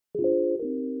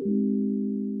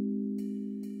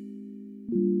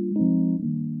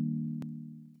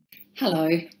Hello.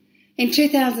 In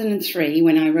 2003,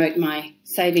 when I wrote my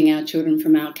Saving Our Children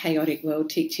from Our Chaotic World,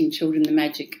 Teaching Children the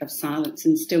Magic of Silence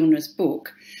and Stillness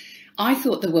book, I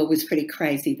thought the world was pretty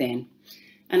crazy then.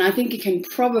 And I think you can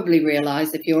probably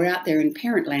realise if you're out there in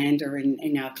parent land or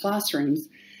in our classrooms,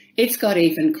 it's got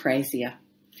even crazier.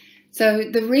 So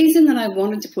the reason that I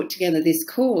wanted to put together this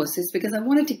course is because I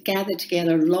wanted to gather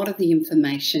together a lot of the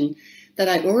information that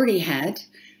I already had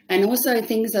and also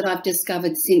things that I've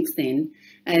discovered since then,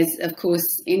 as of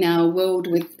course in our world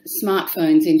with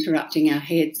smartphones interrupting our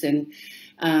heads and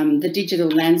the digital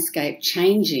landscape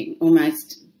changing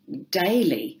almost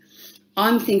daily,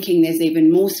 I'm thinking there's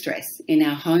even more stress in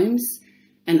our homes,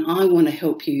 and I want to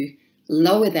help you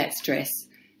lower that stress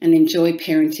and enjoy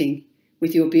parenting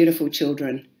with your beautiful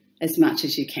children as much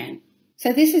as you can.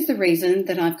 So this is the reason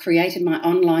that I've created my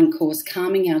online course,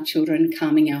 Calming Our Children,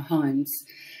 Calming Our Homes,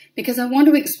 because I want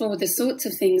to explore the sorts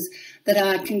of things that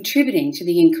are contributing to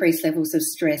the increased levels of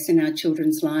stress in our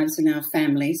children's lives and our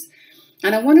families.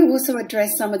 And I want to also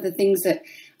address some of the things that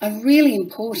are really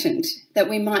important that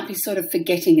we might be sort of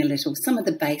forgetting a little, some of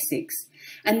the basics.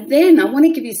 And then I want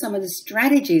to give you some of the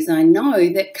strategies I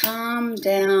know that calm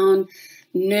down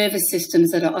nervous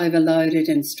systems that are overloaded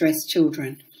and stressed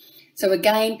children. So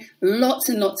again, lots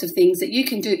and lots of things that you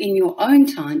can do in your own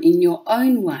time, in your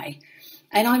own way.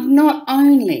 And I've not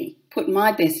only put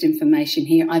my best information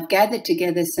here, I've gathered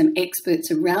together some experts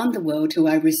around the world who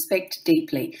I respect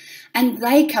deeply. And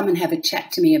they come and have a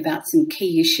chat to me about some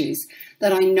key issues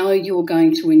that I know you're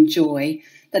going to enjoy,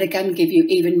 that are going to give you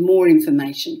even more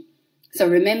information. So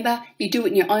remember, you do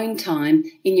it in your own time,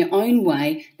 in your own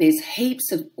way. There's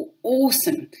heaps of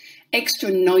awesome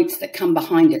extra notes that come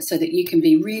behind it so that you can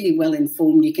be really well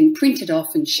informed. You can print it off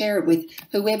and share it with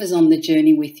whoever's on the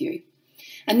journey with you.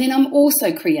 And then I'm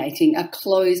also creating a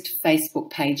closed Facebook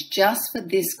page just for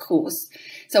this course.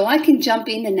 So I can jump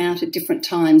in and out at different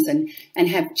times and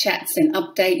have chats and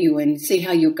update you and see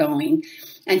how you're going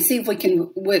and see if we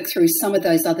can work through some of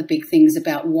those other big things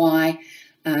about why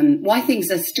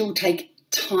things are still take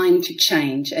time to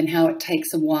change and how it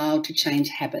takes a while to change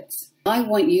habits. I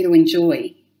want you to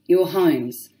enjoy your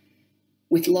homes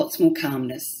with lots more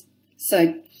calmness.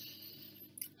 So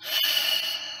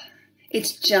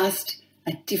it's just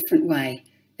a different way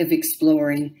of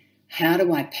exploring how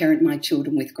do I parent my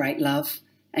children with great love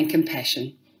and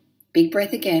compassion. Big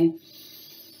breath again.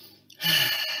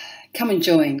 Come and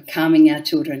join Calming Our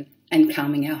Children and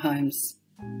Calming Our Homes.